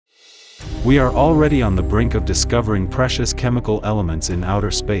We are already on the brink of discovering precious chemical elements in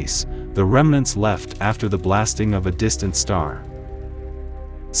outer space, the remnants left after the blasting of a distant star.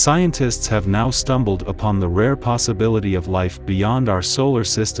 Scientists have now stumbled upon the rare possibility of life beyond our solar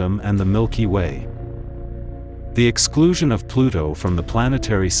system and the Milky Way. The exclusion of Pluto from the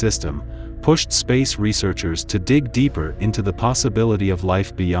planetary system pushed space researchers to dig deeper into the possibility of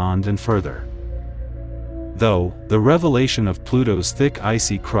life beyond and further. Though, the revelation of Pluto's thick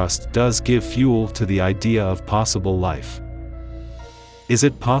icy crust does give fuel to the idea of possible life. Is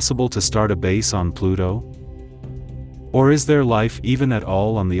it possible to start a base on Pluto? Or is there life even at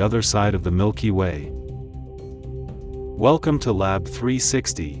all on the other side of the Milky Way? Welcome to Lab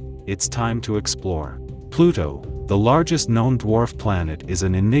 360, it's time to explore. Pluto, the largest known dwarf planet, is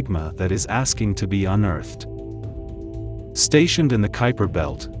an enigma that is asking to be unearthed. Stationed in the Kuiper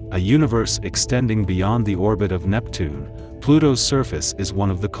Belt, a universe extending beyond the orbit of Neptune, Pluto's surface is one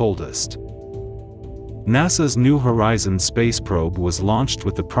of the coldest. NASA's New Horizons space probe was launched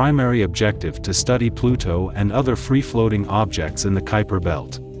with the primary objective to study Pluto and other free-floating objects in the Kuiper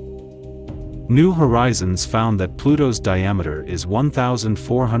Belt. New Horizons found that Pluto's diameter is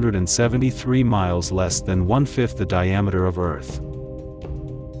 1,473 miles less than one-fifth the diameter of Earth,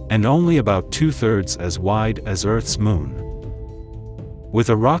 and only about two-thirds as wide as Earth's moon. With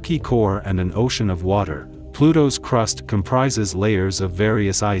a rocky core and an ocean of water, Pluto's crust comprises layers of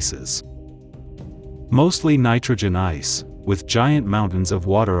various ices. Mostly nitrogen ice, with giant mountains of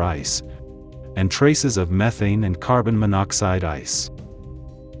water ice, and traces of methane and carbon monoxide ice.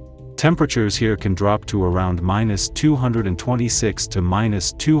 Temperatures here can drop to around -226 to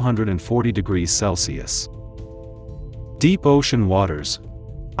 -240 degrees Celsius. Deep ocean waters,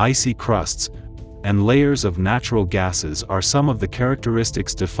 icy crusts, and layers of natural gases are some of the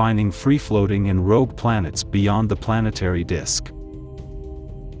characteristics defining free-floating and rogue planets beyond the planetary disk.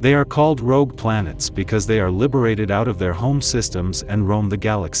 They are called rogue planets because they are liberated out of their home systems and roam the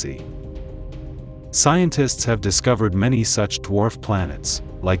galaxy. Scientists have discovered many such dwarf planets,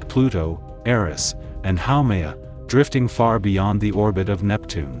 like Pluto, Eris, and Haumea, drifting far beyond the orbit of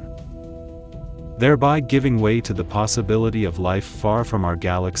Neptune, thereby giving way to the possibility of life far from our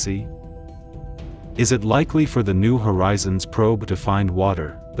galaxy. Is it likely for the New Horizons probe to find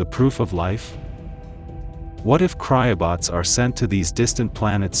water, the proof of life? What if cryobots are sent to these distant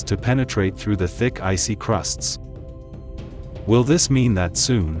planets to penetrate through the thick icy crusts? Will this mean that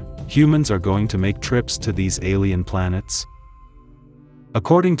soon, humans are going to make trips to these alien planets?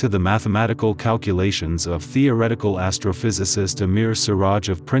 According to the mathematical calculations of theoretical astrophysicist Amir Siraj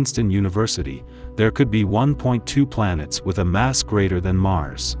of Princeton University, there could be 1.2 planets with a mass greater than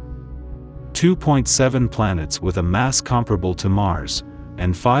Mars, 2.7 planets with a mass comparable to Mars,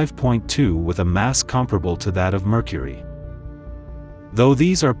 and 5.2 with a mass comparable to that of Mercury. Though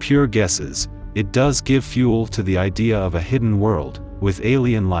these are pure guesses, it does give fuel to the idea of a hidden world, with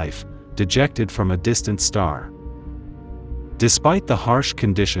alien life, ejected from a distant star. Despite the harsh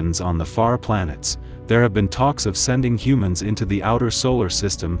conditions on the far planets, there have been talks of sending humans into the outer solar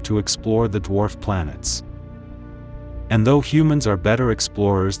system to explore the dwarf planets. And though humans are better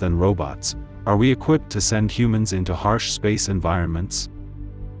explorers than robots, are we equipped to send humans into harsh space environments?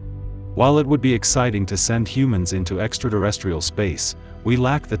 While it would be exciting to send humans into extraterrestrial space, we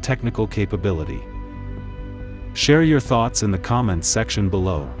lack the technical capability. Share your thoughts in the comments section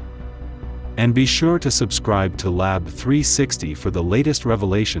below. And be sure to subscribe to Lab 360 for the latest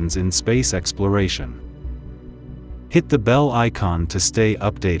revelations in space exploration. Hit the bell icon to stay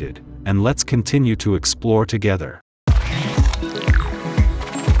updated, and let's continue to explore together.